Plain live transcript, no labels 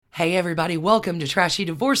Hey everybody, welcome to Trashy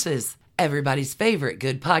Divorces, everybody's favorite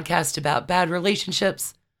good podcast about bad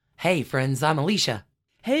relationships. Hey friends, I'm Alicia.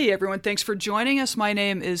 Hey everyone, thanks for joining us. My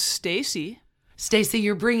name is Stacy. Stacy,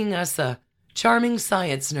 you're bringing us a charming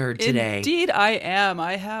science nerd today. Indeed I am.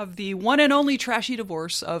 I have the one and only trashy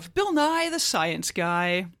divorce of Bill Nye the Science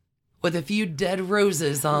Guy. With a few dead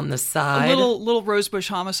roses on the side. A little rosebush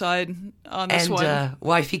homicide on this one. And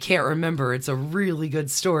wife, you can't remember. It's a really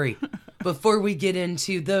good story. Before we get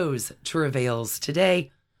into those travails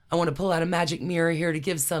today, I want to pull out a magic mirror here to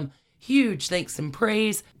give some huge thanks and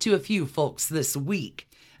praise to a few folks this week.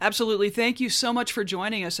 Absolutely. Thank you so much for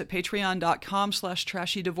joining us at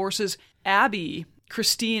patreon.com/trashydivorces. Abby,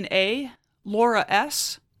 Christine A., Laura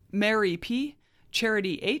S., Mary P.,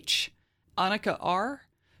 Charity H., Annika R.,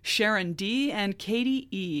 Sharon D., and Katie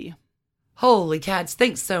E. Holy cats,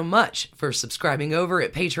 thanks so much for subscribing over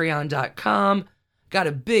at patreon.com. Got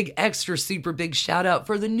a big, extra, super big shout out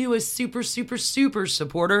for the newest super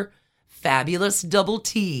supporter, Fabulous Double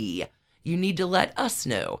T. You need to let us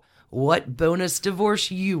know what bonus divorce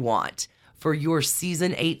you want for your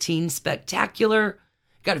season 18 spectacular.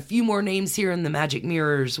 Got a few more names here in the magic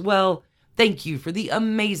mirror as well. Thank you for the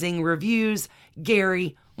amazing reviews,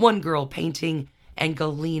 Gary, One Girl Painting, and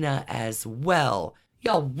Galena as well.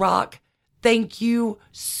 Y'all rock. Thank you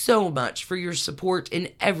so much for your support in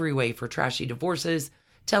every way for Trashy Divorces,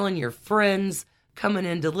 telling your friends, coming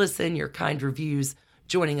in to listen, your kind reviews,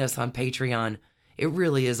 joining us on Patreon. It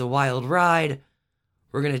really is a wild ride.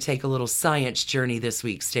 We're going to take a little science journey this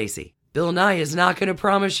week, Stacy. Bill Nye is not going to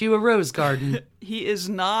promise you a rose garden. He is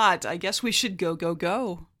not. I guess we should go.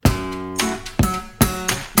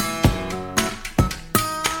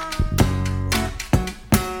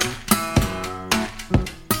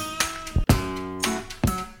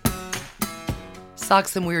 Talk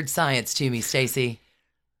some weird science to me, Stacy.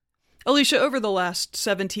 Alicia, over the last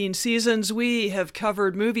 17 seasons, we have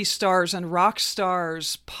covered movie stars and rock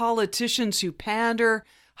stars, politicians who pander,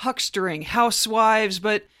 huckstering housewives,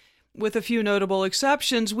 but with a few notable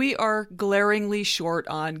exceptions, we are glaringly short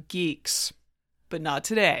on geeks. But not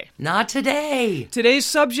today. Not today. Today's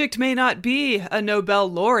subject may not be a Nobel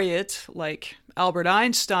laureate like Albert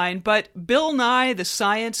Einstein, but Bill Nye, the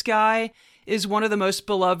Science Guy, is one of the most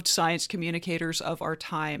beloved science communicators of our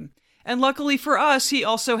time. And luckily for us, he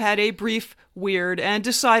also had a brief, weird, and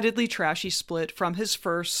decidedly trashy split from his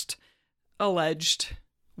first alleged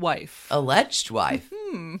wife. Alleged wife?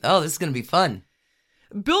 Oh, this is going to be fun.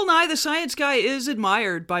 Bill Nye, the Science Guy, is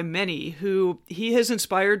admired by many who he has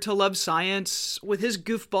inspired to love science with his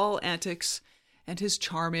goofball antics and his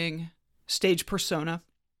charming stage persona.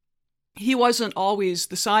 He wasn't always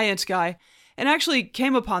the science guy, and actually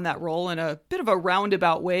came upon that role in a bit of a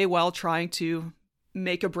roundabout way while trying to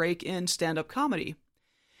make a break in stand-up comedy.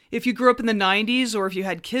 If you grew up in the 90s, or if you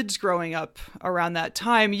had kids growing up around that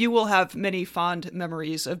time, you will have many fond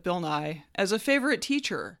memories of Bill Nye as a favorite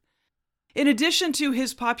teacher. In addition to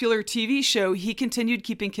his popular TV show, he continued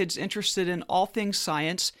keeping kids interested in all things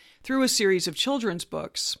science through a series of children's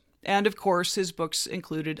books. And of course, his books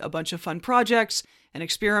included a bunch of fun projects and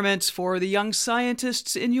experiments for the young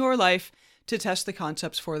scientists in your life to test the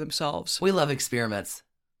concepts for themselves. We love experiments.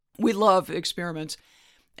 We love experiments.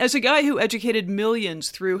 As a guy who educated millions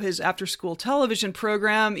through his after-school television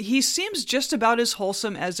program, he seems just about as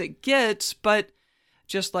wholesome as it gets, but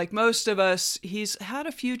just like most of us, he's had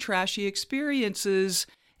a few trashy experiences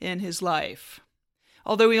in his life.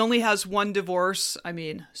 Although he only has one divorce,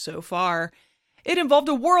 so far, it involved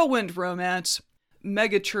a whirlwind romance,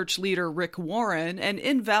 megachurch leader Rick Warren, an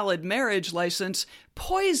invalid marriage license,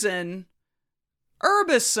 poison,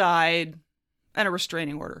 herbicide, and a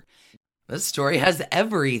restraining order. This story has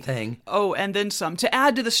everything. Oh, and then some. To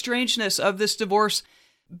add to the strangeness of this divorce,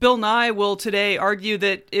 Bill Nye will today argue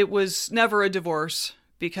that it was never a divorce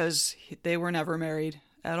because they were never married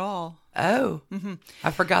at all. Oh,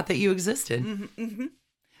 I forgot that you existed.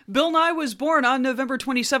 Bill Nye was born on November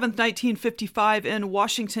 27th, 1955 in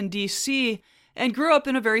Washington, D.C., and grew up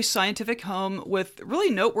in a very scientific home with really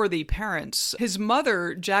noteworthy parents. His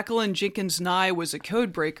mother, Jacqueline Jenkins Nye, was a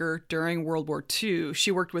code breaker during World War II.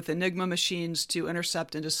 She worked with Enigma machines to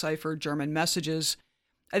intercept and decipher German messages.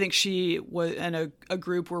 I think she and a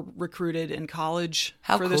group were recruited in college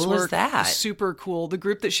for this work. How cool is that? Super cool. The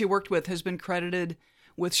group that she worked with has been credited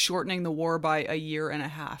with shortening the war by a year and a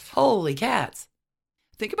half. Holy cats.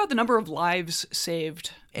 Think about the number of lives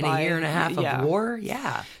saved. In a year and a half of war?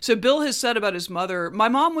 Yeah. So Bill has said about his mother, "My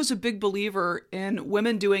mom was a big believer in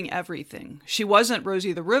women doing everything. She wasn't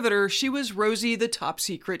Rosie the Riveter. She was Rosie the top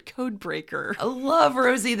secret code breaker." I love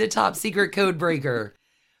Rosie the top secret code breaker.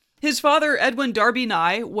 His father, Edwin Darby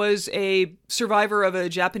Nye, was a survivor of a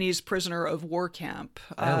Japanese prisoner of war camp.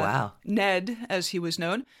 Oh, wow. Ned, as he was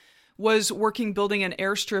known, was working building an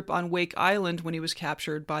airstrip on Wake Island when he was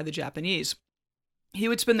captured by the Japanese. He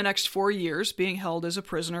would spend the next 4 years being held as a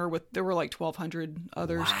prisoner there were like 1,200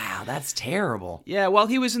 others. Wow, that's terrible. Yeah, while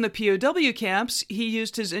he was in the POW camps, he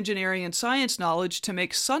used his engineering and science knowledge to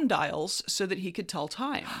make sundials so that he could tell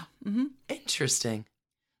time. Mm-hmm. Interesting.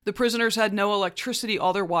 The prisoners had no electricity,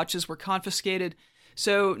 all their watches were confiscated,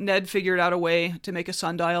 so Ned figured out a way to make a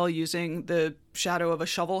sundial using the shadow of a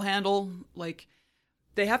shovel handle. Like,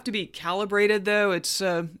 they have to be calibrated, though. It's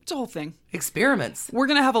a whole thing. Experiments. We're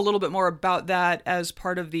going to have a little bit more about that as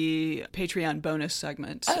part of the Patreon bonus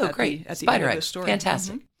segment. Oh, great. At the end of the story.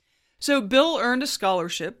 Fantastic. Mm-hmm. So Bill earned a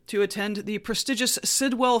scholarship to attend the prestigious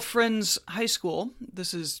Sidwell Friends High School.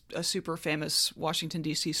 This is a super famous Washington,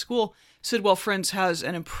 D.C. school. Sidwell Friends has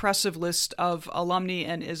an impressive list of alumni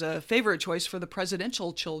and is a favorite choice for the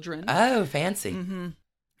presidential children. Oh, fancy. Mm-hmm.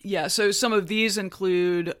 Yeah, so some of these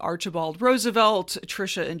include Archibald Roosevelt,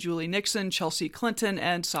 Tricia and Julie Nixon, Chelsea Clinton,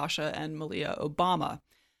 and Sasha and Malia Obama.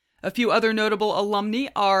 A few other notable alumni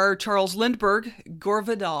are Charles Lindbergh, Gore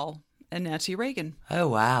Vidal, and Nancy Reagan. Oh,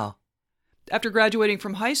 wow. After graduating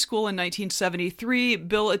from high school in 1973,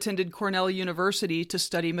 Bill attended Cornell University to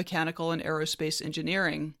study mechanical and aerospace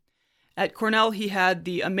engineering. At Cornell, he had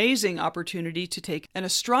the amazing opportunity to take an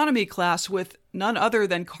astronomy class with none other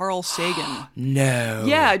than Carl Sagan. No.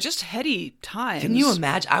 Yeah, just heady times. Can you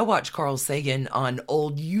imagine? I watch Carl Sagan on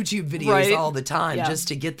old YouTube videos all the time just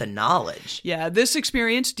to get the knowledge. Yeah, this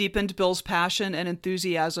experience deepened Bill's passion and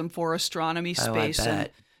enthusiasm for astronomy, space, and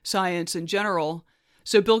science in general.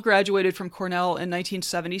 So Bill graduated from Cornell in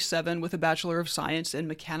 1977 with a Bachelor of Science in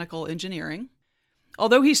Mechanical Engineering.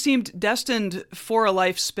 Although he seemed destined for a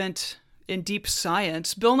life spent in deep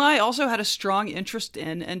science, Bill Nye also had a strong interest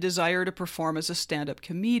in and desire to perform as a stand-up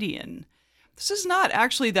comedian. This is not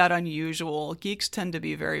actually that unusual. Geeks tend to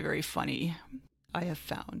be very, very funny, I have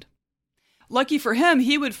found. Lucky for him,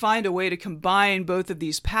 he would find a way to combine both of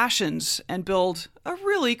these passions and build a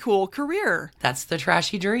really cool career. That's the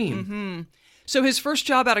trashy dream. Mm-hmm. So his first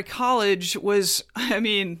job out of college was,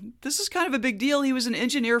 this is kind of a big deal. He was an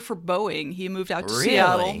engineer for Boeing. He moved out to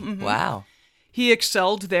Seattle. Mm-hmm. Wow. He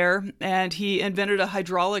excelled there, and he invented a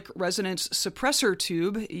hydraulic resonance suppressor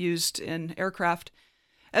tube used in aircraft.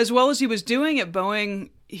 As well as he was doing at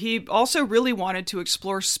Boeing, he also really wanted to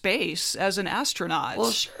explore space as an astronaut.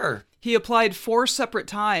 Well, sure. He applied 4 separate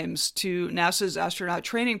times to NASA's astronaut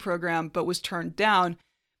training program, but was turned down.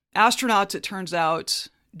 Astronauts, it turns out,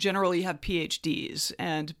 generally have PhDs,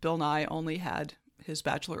 and Bill Nye only had his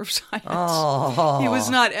Bachelor of Science. Oh. He was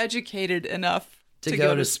not educated enough to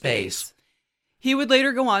go to space. He would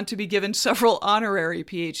later go on to be given several honorary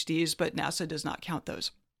PhDs, but NASA does not count those.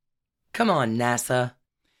 Come on, NASA.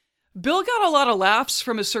 Bill got a lot of laughs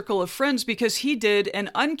from his circle of friends because he did an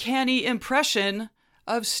uncanny impression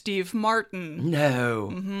of Steve Martin. No.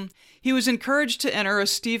 Mm-hmm. He was encouraged to enter a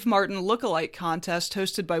Steve Martin lookalike contest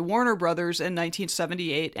hosted by Warner Brothers in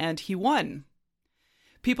 1978, and he won.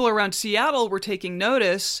 People around Seattle were taking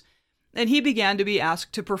notice, and he began to be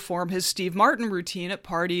asked to perform his Steve Martin routine at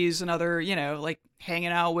parties and other, like hanging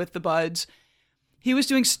out with the buds. He was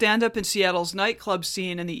doing stand-up in Seattle's nightclub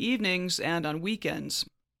scene in the evenings and on weekends.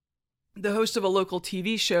 The host of a local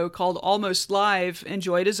TV show called Almost Live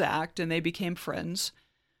enjoyed his act, and they became friends.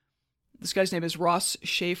 This guy's name is Ross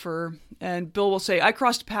Schaefer, and Bill will say, I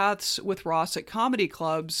crossed paths with Ross at comedy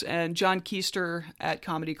clubs and John Keister at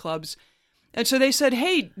comedy clubs. And so they said,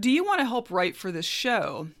 hey, do you want to help write for this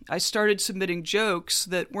show? I started submitting jokes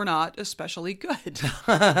that were not especially good.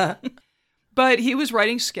 But he was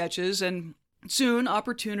writing sketches, and soon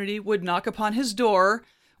opportunity would knock upon his door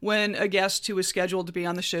when a guest who was scheduled to be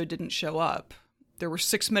on the show didn't show up. There were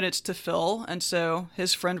 6 minutes to fill, and so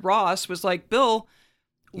his friend Ross was like, Bill,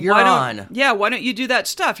 why don't you do that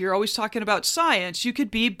stuff? You're always talking about science. You could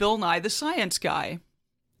be Bill Nye the Science Guy.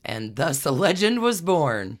 And thus the legend was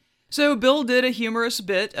born. So Bill did a humorous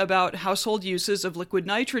bit about household uses of liquid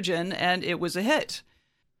nitrogen, and it was a hit.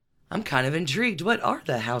 I'm kind of intrigued. What are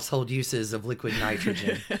the household uses of liquid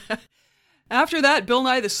nitrogen? After that, Bill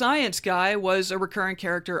Nye the Science Guy was a recurring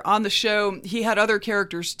character on the show. He had other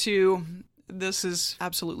characters too. This is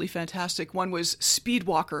absolutely fantastic. One was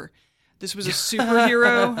Speedwalker. This was a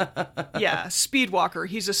superhero. Yeah, Speedwalker.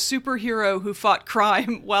 He's a superhero who fought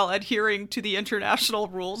crime while adhering to the international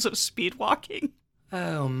rules of speedwalking.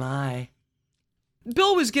 Oh, my.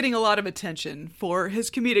 Bill was getting a lot of attention for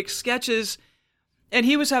his comedic sketches, and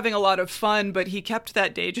he was having a lot of fun, but he kept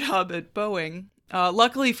that day job at Boeing.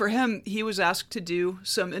 Luckily for him, he was asked to do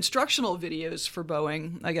some instructional videos for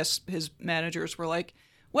Boeing. I guess his managers were like,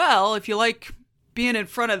 well, if you like being in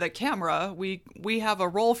front of the camera, we have a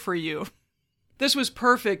role for you. This was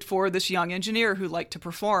perfect for this young engineer who liked to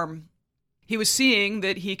perform. He was seeing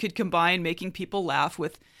that he could combine making people laugh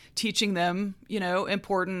with teaching them,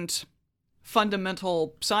 important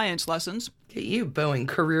fundamental science lessons. Get you, Boeing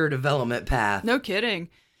career development path. No kidding.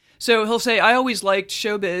 So he'll say, I always liked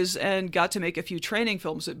showbiz and got to make a few training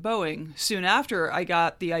films at Boeing. Soon after, I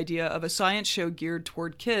got the idea of a science show geared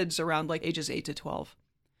toward kids around like ages 8 to 12.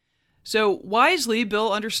 So wisely,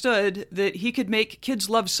 Bill understood that he could make kids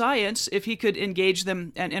love science if he could engage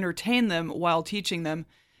them and entertain them while teaching them,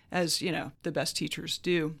 as, the best teachers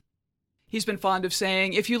do. He's been fond of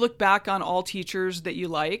saying, if you look back on all teachers that you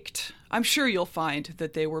liked, I'm sure you'll find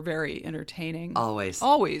that they were very entertaining. Always.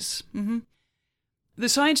 Mm-hmm. The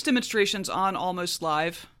science demonstrations on Almost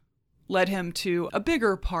Live led him to a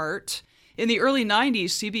bigger part. In the early 90s,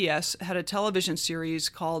 CBS had a television series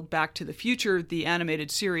called Back to the Future, the animated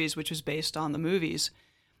series, which was based on the movies.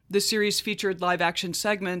 The series featured live-action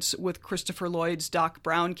segments with Christopher Lloyd's Doc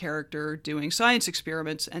Brown character doing science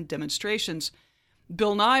experiments and demonstrations.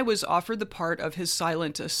 Bill Nye was offered the part of his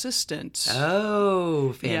silent assistant.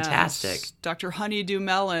 Oh, fantastic. Yes, Dr. Honeydew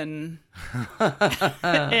Melon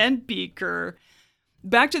and Beaker.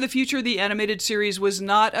 Back to the Future, the animated series, was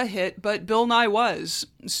not a hit, but Bill Nye was.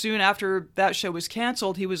 Soon after that show was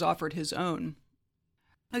canceled, he was offered his own.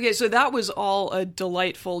 Okay, so that was all a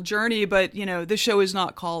delightful journey, but, this show is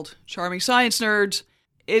not called Charming Science Nerds.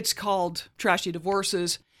 It's called Trashy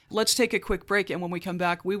Divorces. Let's take a quick break, and when we come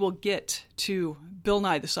back, we will get to Bill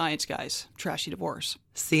Nye the Science Guy's Trashy Divorce.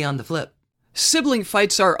 See you on the flip. Sibling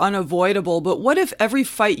fights are unavoidable, but what if every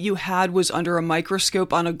fight you had was under a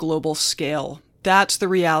microscope on a global scale? That's the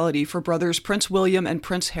reality for brothers Prince William and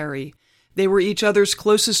Prince Harry. They were each other's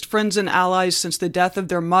closest friends and allies since the death of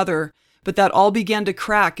their mother, but that all began to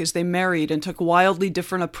crack as they married and took wildly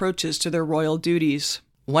different approaches to their royal duties.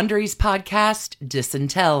 Wondery's podcast,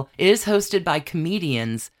 Disintel, is hosted by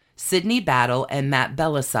comedians Sydney Battle and Matt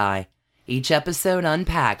Belisai. Each episode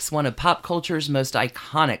unpacks one of pop culture's most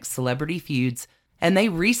iconic celebrity feuds, and they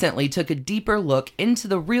recently took a deeper look into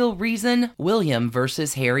the real reason William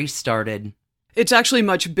versus Harry started. It's actually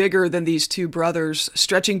much bigger than these two brothers,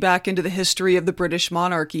 stretching back into the history of the British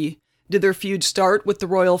monarchy. Did their feud start with the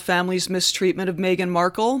royal family's mistreatment of Meghan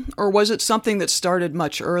Markle, or was it something that started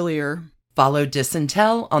much earlier? Follow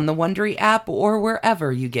Disintel on the Wondery app or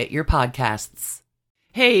wherever you get your podcasts.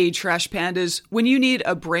 Hey, Trash Pandas, when you need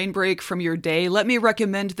a brain break from your day, let me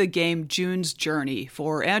recommend the game June's Journey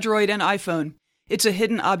for Android and iPhone. It's a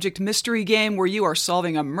hidden object mystery game where you are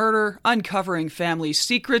solving a murder, uncovering family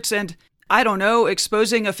secrets, and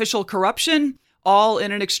exposing official corruption, all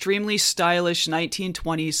in an extremely stylish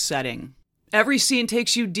 1920s setting. Every scene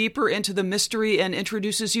takes you deeper into the mystery and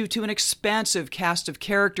introduces you to an expansive cast of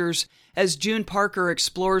characters as June Parker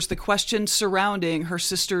explores the questions surrounding her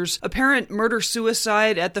sister's apparent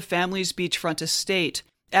murder-suicide at the family's beachfront estate.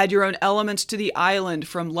 Add your own elements to the island,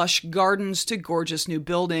 from lush gardens to gorgeous new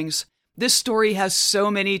buildings. This story has so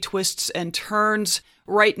many twists and turns.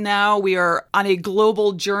 Right now, we are on a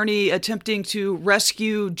global journey attempting to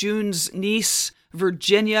rescue June's niece,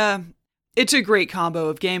 Virginia. It's a great combo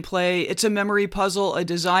of gameplay. It's a memory puzzle, a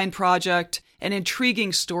design project, an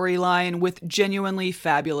intriguing storyline with genuinely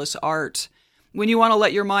fabulous art. When you want to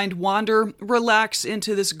let your mind wander, relax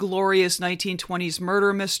into this glorious 1920s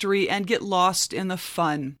murder mystery and get lost in the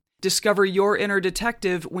fun. Discover your inner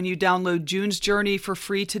detective when you download June's Journey for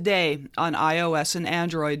free today on iOS and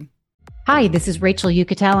Android. Hi, this is Rachel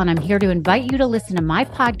Yucatel, and I'm here to invite you to listen to my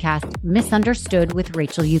podcast, Misunderstood with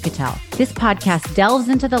Rachel Yucatel. This podcast delves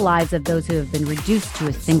into the lives of those who have been reduced to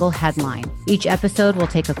a single headline. Each episode will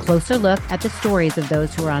take a closer look at the stories of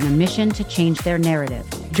those who are on a mission to change their narrative.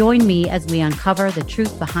 Join me as we uncover the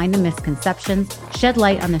truth behind the misconceptions, shed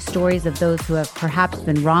light on the stories of those who have perhaps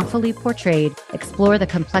been wrongfully portrayed, explore the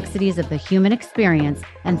complexities of the human experience,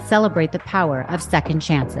 and celebrate the power of second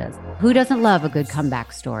chances. Who doesn't love a good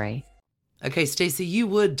comeback story? Okay, Stacey, you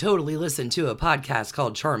would totally listen to a podcast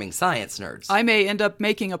called Charming Science Nerds. I may end up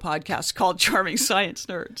making a podcast called Charming Science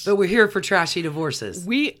Nerds. But we're here for Trashy Divorces.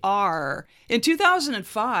 We are. In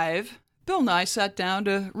 2005, Bill Nye sat down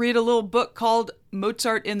to read a little book called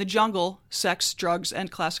Mozart in the Jungle, Sex, Drugs, and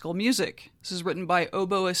Classical Music. This is written by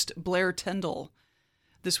oboist Blair Tyndall.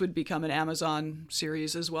 This would become an Amazon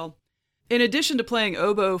series as well. In addition to playing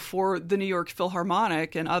oboe for the New York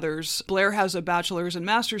Philharmonic and others, Blair has a bachelor's and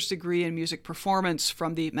master's degree in music performance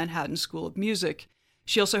from the Manhattan School of Music.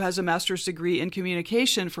 She also has a master's degree in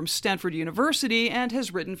communication from Stanford University and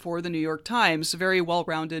has written for the New York Times, a very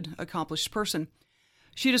well-rounded, accomplished person.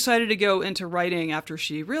 She decided to go into writing after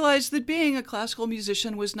she realized that being a classical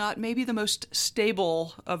musician was not maybe the most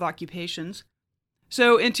stable of occupations.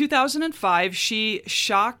 So in 2005, she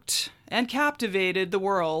shocked and captivated the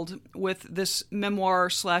world with this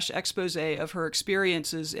memoir/expose of her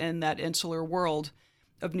experiences in that insular world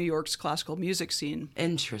of New York's classical music scene.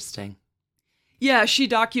 Interesting. Yeah, she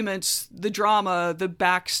documents the drama, the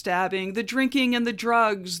backstabbing, the drinking and the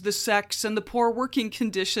drugs, the sex and the poor working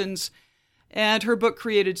conditions. And her book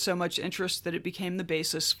created so much interest that it became the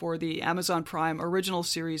basis for the Amazon Prime original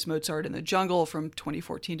series Mozart in the Jungle from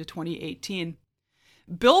 2014 to 2018.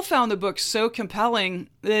 Bill found the book so compelling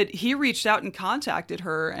that he reached out and contacted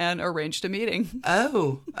her and arranged a meeting.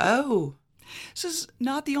 Oh. This is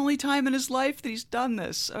not the only time in his life that he's done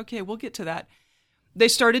this. Okay, we'll get to that. They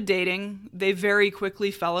started dating. They very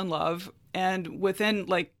quickly fell in love. And within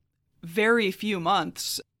very few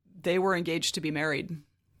months, they were engaged to be married.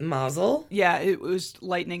 Mazel? Yeah, it was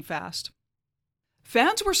lightning fast.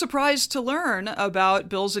 Fans were surprised to learn about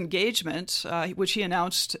Bill's engagement, which he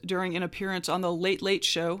announced during an appearance on The Late Late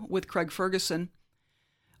Show with Craig Ferguson.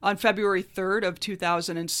 On February 3rd of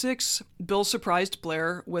 2006, Bill surprised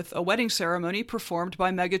Blair with a wedding ceremony performed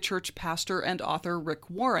by megachurch pastor and author Rick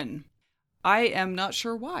Warren. I am not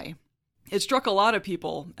sure why. It struck a lot of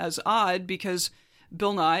people as odd because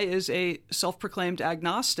Bill Nye is a self-proclaimed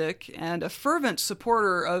agnostic and a fervent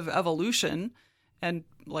supporter of evolution and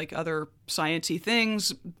other science-y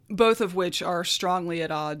things, both of which are strongly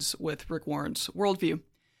at odds with Rick Warren's worldview.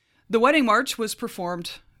 The wedding march was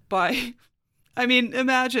performed by,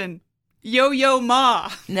 imagine, Yo-Yo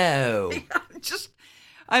Ma. No.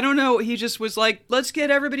 I don't know. He just was like, let's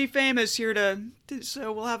get everybody famous here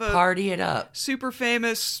so we'll have a party it up. Super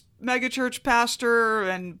famous megachurch pastor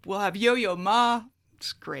and we'll have Yo-Yo Ma.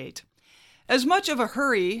 It's great. As much of a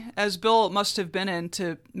hurry as Bill must have been in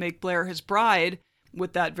to make Blair his bride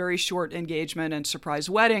with that very short engagement and surprise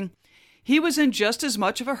wedding, he was in just as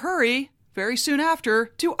much of a hurry very soon after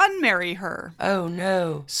to unmarry her. Oh,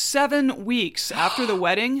 no. 7 weeks after the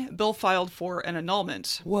wedding, Bill filed for an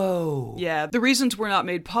annulment. Whoa. Yeah, the reasons were not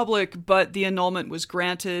made public, but the annulment was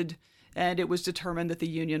granted, and it was determined that the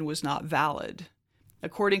union was not valid.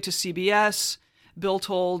 According to CBS, Bill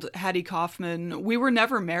told Hattie Kaufman, "We were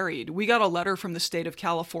never married. We got a letter from the state of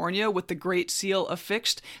California with the Great Seal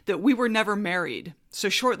affixed that we were never married. So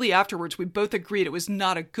shortly afterwards, we both agreed it was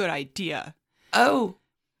not a good idea." Oh,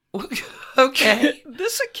 okay.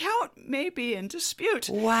 This account may be in dispute.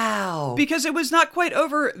 Wow. Because it was not quite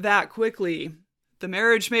over that quickly. The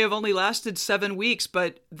marriage may have only lasted 7 weeks,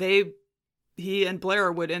 but he and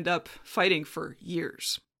Blair would end up fighting for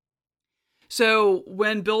years. So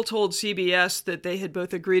when Bill told CBS that they had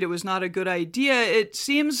both agreed it was not a good idea, it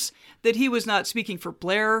seems that he was not speaking for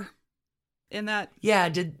Blair in that. Yeah,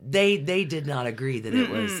 they did not agree that it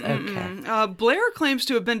was okay. Blair claims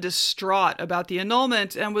to have been distraught about the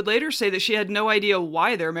annulment and would later say that she had no idea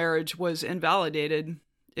why their marriage was invalidated.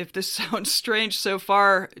 If this sounds strange so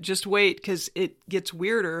far, just wait, because it gets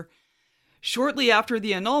weirder. Shortly after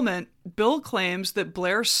the annulment, Bill claims that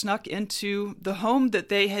Blair snuck into the home that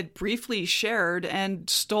they had briefly shared and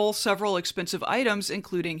stole several expensive items,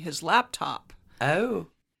 including his laptop. Oh.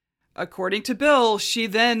 According to Bill, she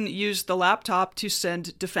then used the laptop to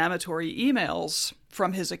send defamatory emails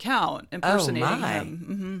from his account, impersonating him.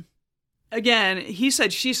 Mm-hmm. Again, he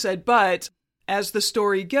said, she said, but as the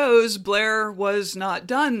story goes, Blair was not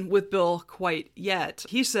done with Bill quite yet.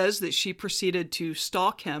 He says that she proceeded to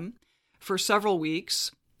stalk him for several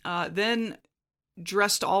weeks, then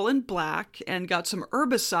dressed all in black and got some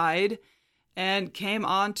herbicide and came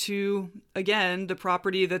on to, again, the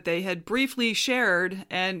property that they had briefly shared,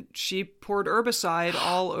 and she poured herbicide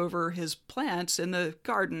all over his plants in the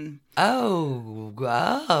garden. Oh,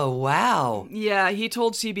 wow. Yeah, he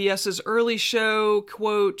told CBS's early show,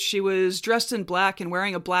 quote, "She was dressed in black and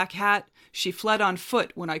wearing a black hat. She fled on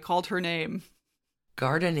foot when I called her name."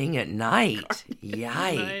 Gardening at night.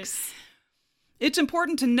 Yikes. It's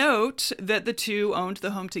important to note that the two owned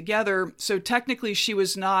the home together, so technically she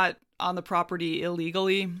was not on the property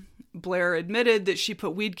illegally. Blair admitted that she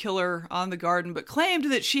put weed killer on the garden, but claimed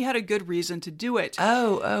that she had a good reason to do it.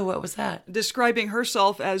 Oh, what was that? Describing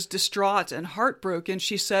herself as distraught and heartbroken,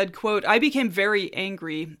 she said, quote, "I became very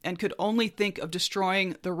angry and could only think of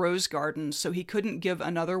destroying the rose garden so he couldn't give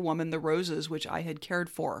another woman the roses which I had cared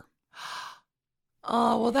for."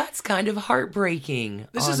 Oh, well, that's kind of heartbreaking.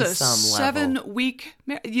 This is a 7-week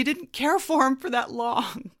you didn't care for him for that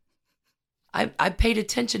long. I paid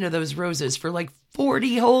attention to those roses for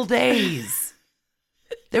 40 whole days.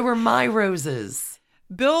 They were my roses.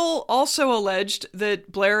 Bill also alleged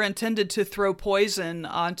that Blair intended to throw poison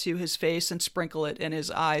onto his face and sprinkle it in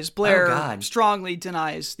his eyes. Blair strongly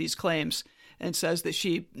denies these claims and says that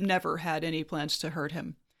she never had any plans to hurt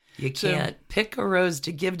him. You can't pick a rose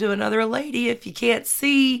to give to another lady if you can't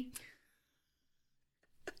see.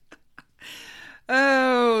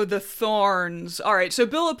 Oh, the thorns. All right, so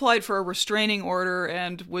Bill applied for a restraining order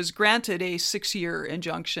and was granted a 6-year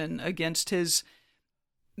injunction against his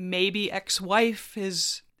maybe ex-wife,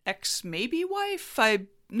 his ex-maybe wife? I'm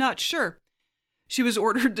not sure. She was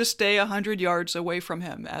ordered to stay 100 yards away from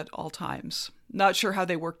him at all times. Not sure how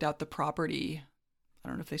they worked out the property. I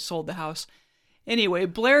don't know if they sold the house. Anyway,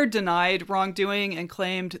 Blair denied wrongdoing and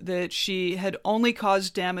claimed that she had only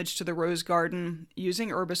caused damage to the rose garden using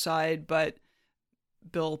herbicide, but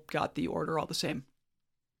Bill got the order all the same.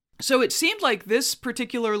 So it seemed like this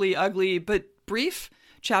particularly ugly but brief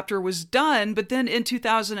chapter was done, but then in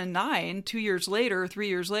 2009, 3 years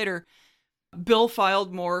later, Bill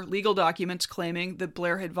filed more legal documents claiming that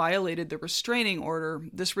Blair had violated the restraining order.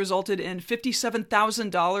 This resulted in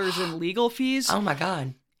 $57,000 in legal fees. Oh my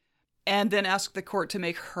God. And then asked the court to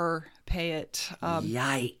make her pay it.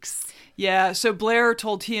 Yikes. Yeah, so Blair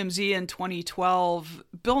told TMZ in 2012,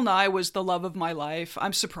 Bill Nye was the love of my life.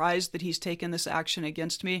 I'm surprised that he's taken this action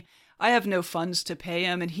against me. I have no funds to pay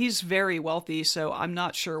him, and he's very wealthy, so I'm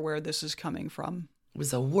not sure where this is coming from. It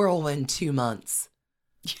was a whirlwind 2 months.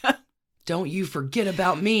 Yeah. Don't you forget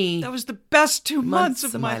about me. That was the best 2 months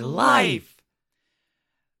of my life.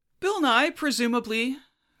 Bill Nye presumably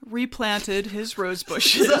replanted his rose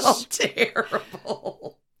bushes. So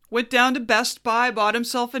terrible. Went down to Best Buy, bought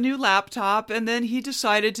himself a new laptop, and then he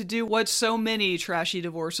decided to do what so many Trashy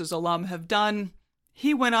Divorces alum have done.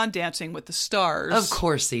 He went on Dancing with the Stars. Of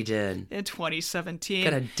course he did. In 2017.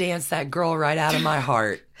 Gonna dance that girl right out of my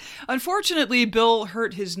heart. Unfortunately, Bill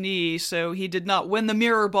hurt his knee, so he did not win the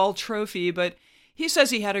Mirror Ball trophy, but he says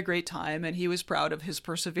he had a great time and he was proud of his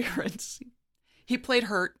perseverance. He played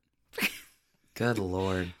hurt. Good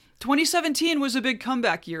Lord. 2017 was a big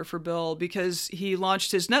comeback year for Bill because he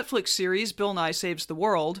launched his Netflix series, Bill Nye Saves the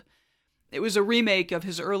World. It was a remake of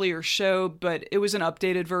his earlier show, but it was an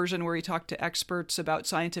updated version where he talked to experts about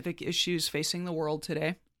scientific issues facing the world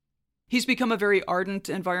today. He's become a very ardent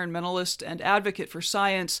environmentalist and advocate for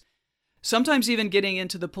science, sometimes even getting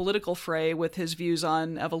into the political fray with his views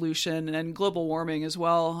on evolution and global warming as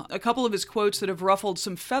well. A couple of his quotes that have ruffled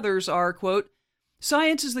some feathers are, quote,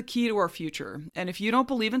 "Science is the key to our future, and if you don't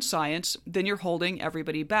believe in science, then you're holding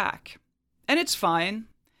everybody back. And it's fine.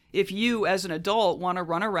 If you, as an adult, want to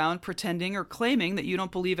run around pretending or claiming that you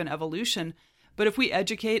don't believe in evolution, but if we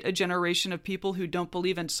educate a generation of people who don't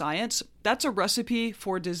believe in science, that's a recipe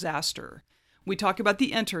for disaster. We talk about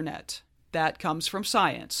the internet. That comes from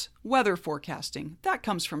science. Weather forecasting. That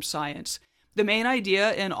comes from science. The main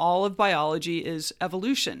idea in all of biology is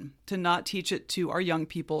evolution. To not teach it to our young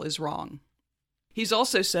people is wrong." He's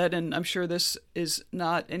also said, and I'm sure this is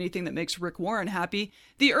not anything that makes Rick Warren happy,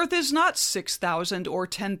 the Earth is not 6,000 or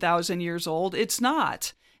 10,000 years old. It's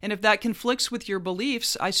not. And if that conflicts with your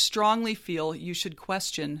beliefs, I strongly feel you should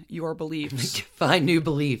question your beliefs. Find new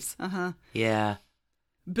beliefs. Uh-huh. Yeah.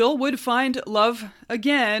 Bill would find love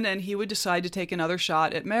again, and he would decide to take another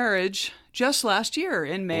shot at marriage just last year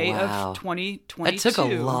in May of 2022. That took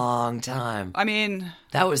a long time. I mean...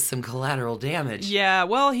 That was some collateral damage. Yeah,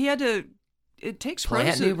 well, he had to... It takes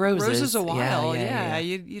new roses a while. Yeah.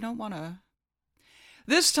 You don't want to...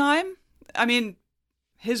 This time, I mean,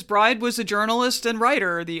 his bride was a journalist and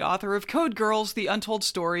writer, the author of Code Girls, the untold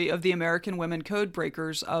story of the American women code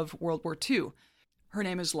breakers of World War II. Her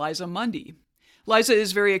name is Liza Mundy. Liza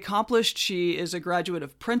is very accomplished. She is a graduate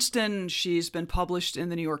of Princeton. She's been published in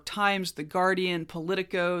the New York Times, The Guardian,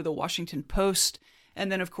 Politico, The Washington Post,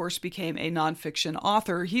 and then, of course, became a nonfiction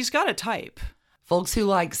author. He's got a type. Folks who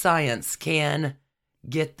like science can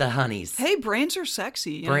get the honeys. Hey, brains are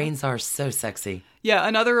sexy. Brains are so sexy. Yeah,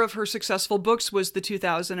 another of her successful books was the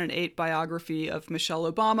 2008 biography of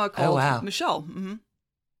Michelle Obama called Michelle. Mm-hmm.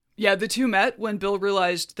 Yeah, the two met when Bill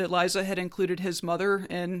realized that Liza had included his mother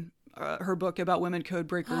in her book about women code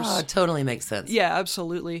breakers. Oh, it totally makes sense. Yeah,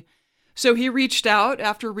 absolutely. So he reached out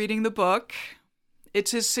after reading the book.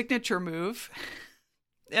 It's his signature move.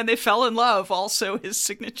 And they fell in love, also his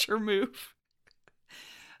signature move.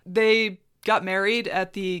 They got married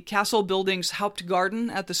at the Castle Building's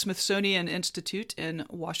Hauptgarten at the Smithsonian Institute in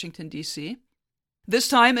Washington, D.C. This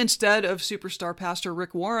time, instead of superstar pastor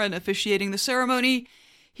Rick Warren officiating the ceremony,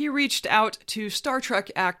 he reached out to Star Trek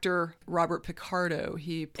actor Robert Picardo.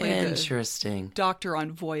 He played the Doctor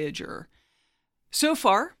on Voyager. So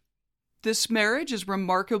far, this marriage is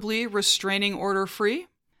remarkably restraining order free.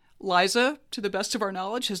 Liza, to the best of our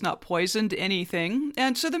knowledge, has not poisoned anything,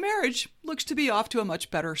 and so the marriage looks to be off to a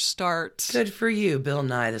much better start. Good for you, Bill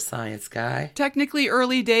Nye the Science Guy. Technically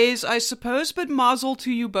early days, I suppose, but mazel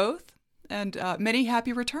to you both, and many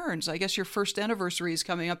happy returns. I guess your first anniversary is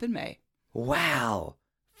coming up in May. Wow.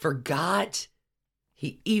 Forgot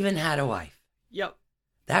he even had a wife. Yep.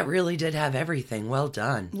 That really did have everything. Well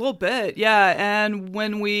done. A little bit, yeah. And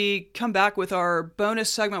when we come back with our bonus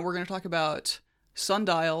segment, we're going to talk about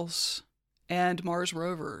sundials and Mars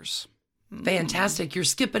rovers. Fantastic. You're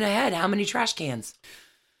skipping ahead. How many trash cans?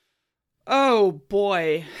 Oh,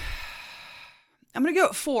 boy. I'm going to go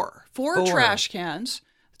at four. Four trash cans.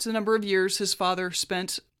 It's the number of years his father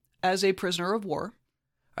spent as a prisoner of war.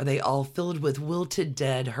 Are they all filled with wilted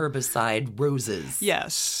dead herbicide roses?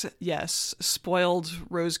 Yes. Spoiled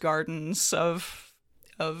rose gardens of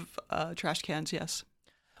trash cans, yes.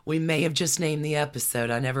 We may have just named the episode,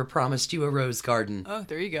 I Never Promised You a Rose Garden. Oh,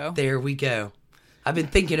 there you go. There we go. I've been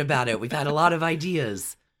thinking about it. We've had a lot of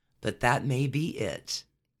ideas, but that may be it.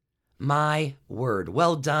 My word.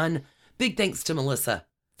 Well done. Big thanks to Melissa.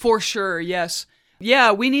 For sure, yes.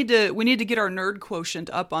 Yeah, we need to get our nerd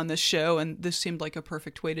quotient up on this show, and this seemed like a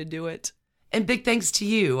perfect way to do it. And big thanks to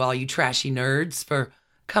you, all you trashy nerds, for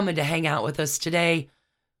coming to hang out with us today.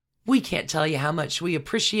 We can't tell you how much we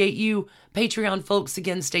appreciate you. Patreon folks,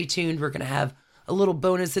 again, stay tuned. We're going to have a little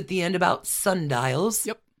bonus at the end about sundials.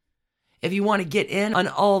 Yep. If you want to get in on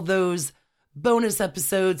all those bonus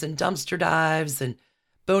episodes and dumpster dives and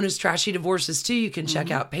bonus trashy divorces too, you can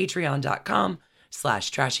check out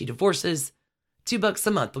patreon.com/trashy divorces. $2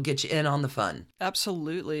 a month will get you in on the fun.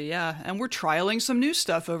 Absolutely, yeah. And we're trialing some new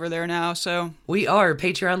stuff over there now, so. We are.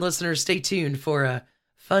 Patreon listeners, stay tuned for a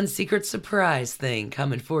fun secret surprise thing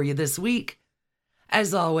coming for you this week.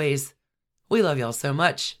 As always, we love y'all so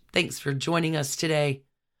much. Thanks for joining us today.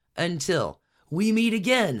 Until we meet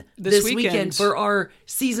again this weekend for our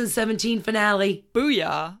season 17 finale.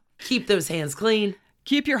 Booyah. Keep those hands clean.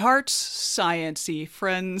 Keep your hearts science-y,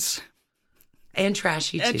 friends. And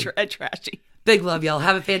trashy, too. And trashy. Big love, y'all.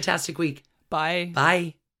 Have a fantastic week. Bye.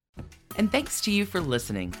 Bye. And thanks to you for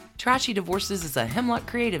listening. Trashy Divorces is a Hemlock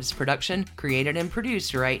Creatives production, created and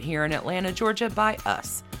produced right here in Atlanta, Georgia by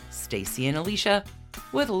us, Stacy and Alicia,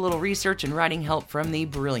 with a little research and writing help from the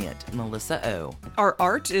brilliant Melissa O. Our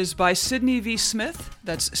art is by Sydney V. Smith.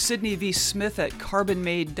 That's Sydney V. Smith at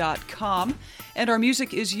carbonmade.com. And our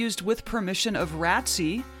music is used with permission of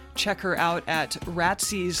Ratsy. Check her out at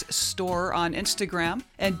Ratsy's store on Instagram,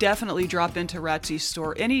 and definitely drop into Ratsy's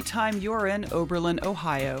store anytime you're in Oberlin,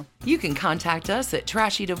 Ohio. You can contact us at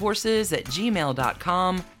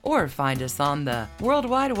trashydivorces@gmail.com or find us on the World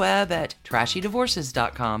Wide Web at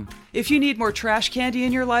trashydivorces.com. If you need more trash candy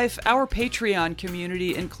in your life, our Patreon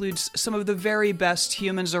community includes some of the very best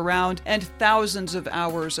humans around and thousands of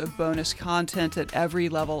hours of bonus content at every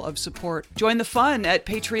level of support. Join the fun at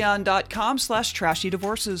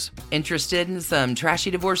patreon.com/trashydivorces. Interested in some Trashy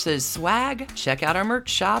Divorces swag? Check out our merch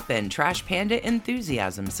shop and Trash Panda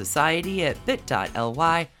Enthusiasm Society at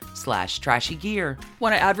bit.ly/trashygear.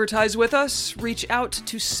 Want to advertise with us? Reach out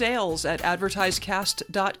to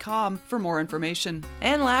sales@advertisecast.com for more information.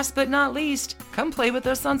 And last but not least, come play with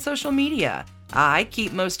us on social media. I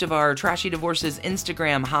keep most of our Trashy Divorces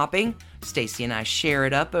Instagram hopping. Stacy and I share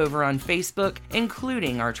it up over on Facebook,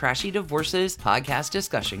 including our Trashy Divorces podcast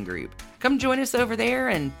discussion group. Come join us over there,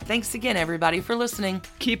 and thanks again, everybody, for listening.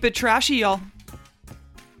 Keep it trashy, y'all.